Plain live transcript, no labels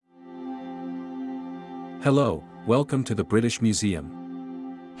Hello, welcome to the British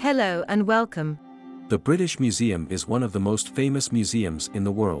Museum. Hello and welcome. The British Museum is one of the most famous museums in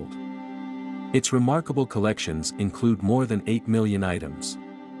the world. Its remarkable collections include more than 8 million items.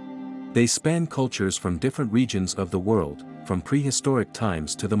 They span cultures from different regions of the world, from prehistoric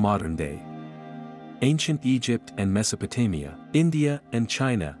times to the modern day. Ancient Egypt and Mesopotamia, India and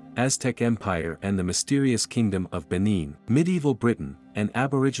China, Aztec Empire and the mysterious Kingdom of Benin, medieval Britain, and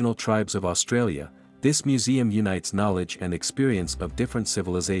Aboriginal tribes of Australia. This museum unites knowledge and experience of different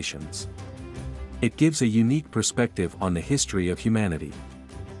civilizations. It gives a unique perspective on the history of humanity.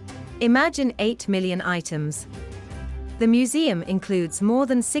 Imagine 8 million items. The museum includes more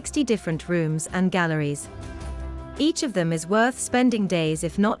than 60 different rooms and galleries. Each of them is worth spending days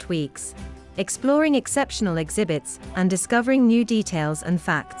if not weeks, exploring exceptional exhibits and discovering new details and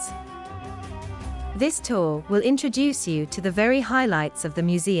facts. This tour will introduce you to the very highlights of the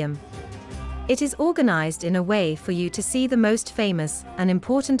museum. It is organized in a way for you to see the most famous and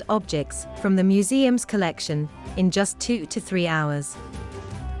important objects from the museum's collection in just 2 to 3 hours.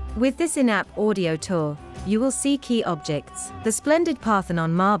 With this in-app audio tour, you will see key objects, the splendid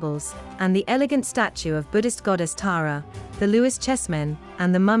Parthenon marbles, and the elegant statue of Buddhist goddess Tara, the Lewis chessmen,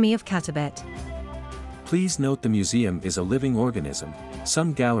 and the mummy of Katabet. Please note the museum is a living organism.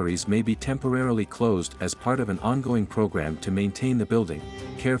 Some galleries may be temporarily closed as part of an ongoing program to maintain the building,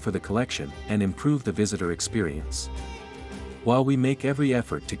 care for the collection, and improve the visitor experience. While we make every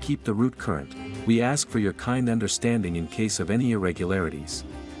effort to keep the route current, we ask for your kind understanding in case of any irregularities.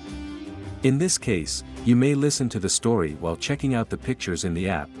 In this case, you may listen to the story while checking out the pictures in the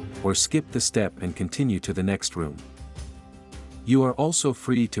app, or skip the step and continue to the next room. You are also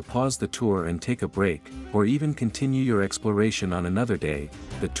free to pause the tour and take a break, or even continue your exploration on another day.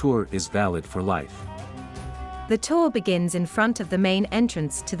 The tour is valid for life. The tour begins in front of the main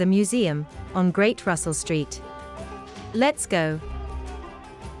entrance to the museum, on Great Russell Street. Let's go.